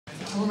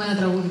Έχουμε ένα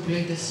τραγούδι που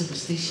λέγεται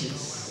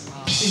Superstitious.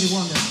 Stevie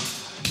Wonder.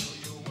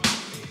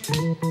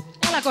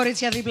 Έλα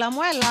κορίτσια δίπλα μου,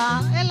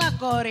 έλα. Έλα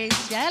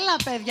κορίτσια, έλα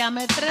παιδιά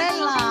με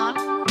τρέλα.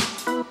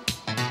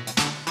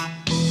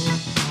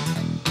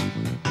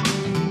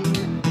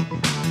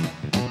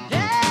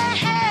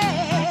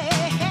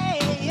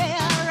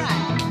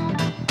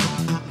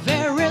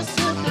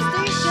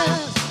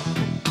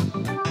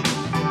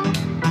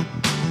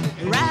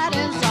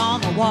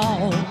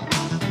 Wall.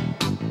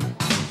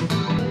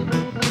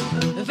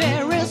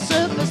 Very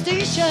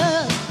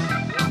superstitious.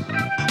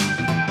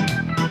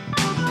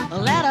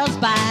 Let us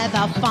by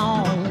the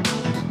phone.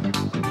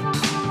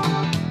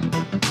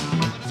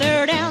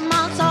 13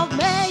 months of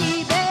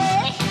maybe.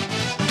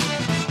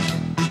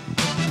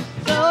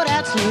 Though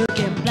that's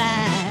looking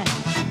black.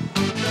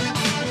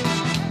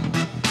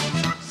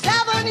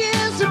 7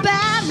 years of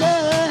bad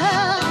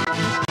love.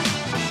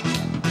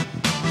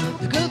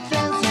 The good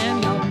things in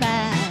your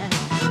back.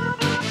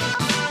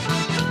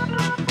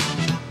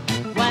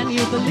 When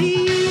you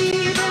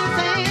believe in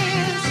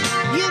things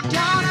you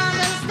don't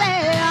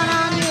understand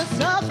and you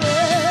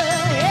suffer.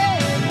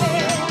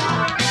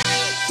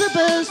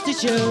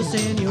 Superstitious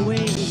in your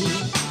way.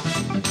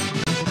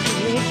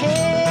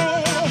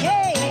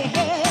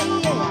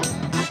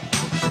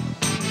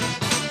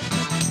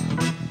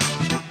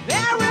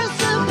 Very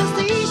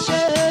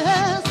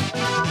superstitious.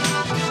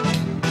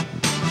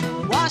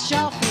 Wash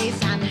your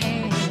face and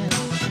hands.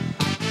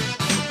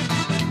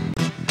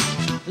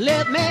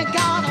 Let me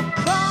got a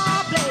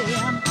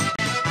problem.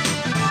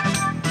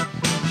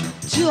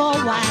 Do all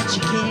what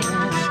you can.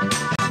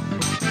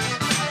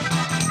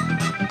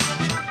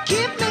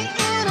 Keep me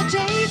in a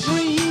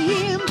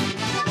daydream.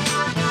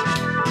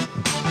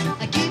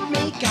 Keep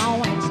me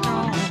going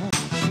strong.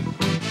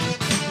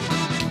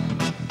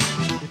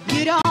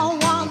 You don't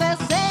want to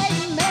sing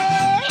me.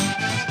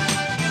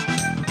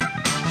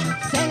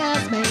 Sing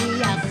us me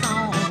a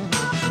song.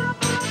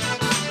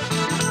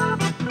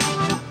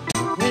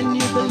 When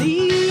you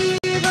believe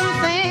in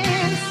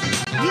things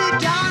you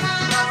don't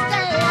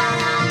understand.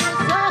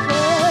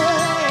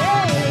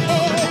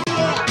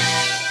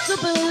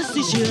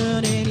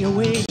 Superstition in your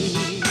way.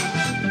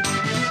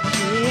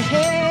 Hey,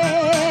 hey,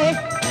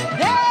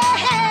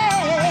 hey,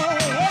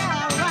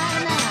 right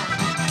now.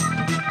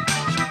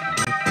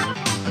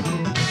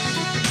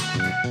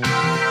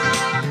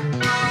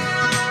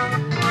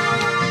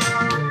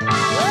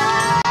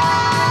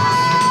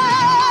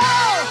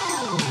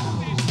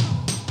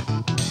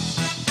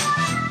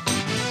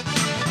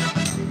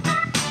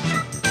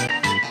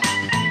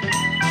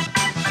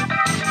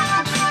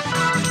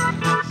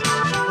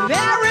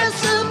 Very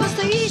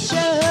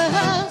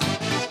superstitious.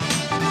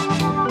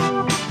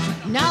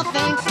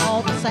 Nothing's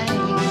all the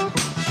same.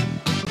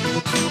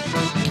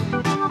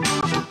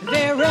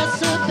 Very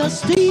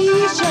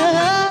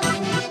superstitious.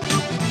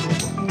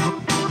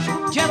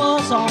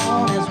 Devil's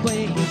on his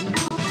way.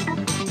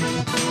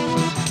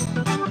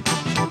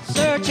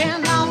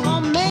 Searching out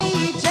for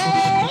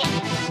Mayday.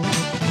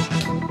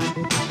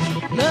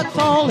 Look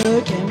for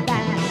looking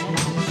back.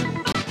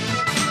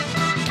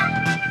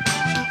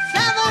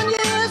 7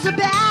 years of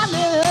bad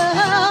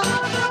love.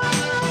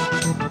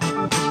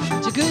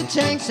 The good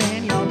things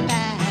in your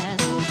past.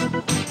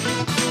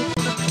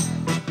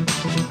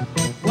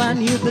 When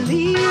you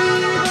believe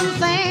in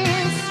things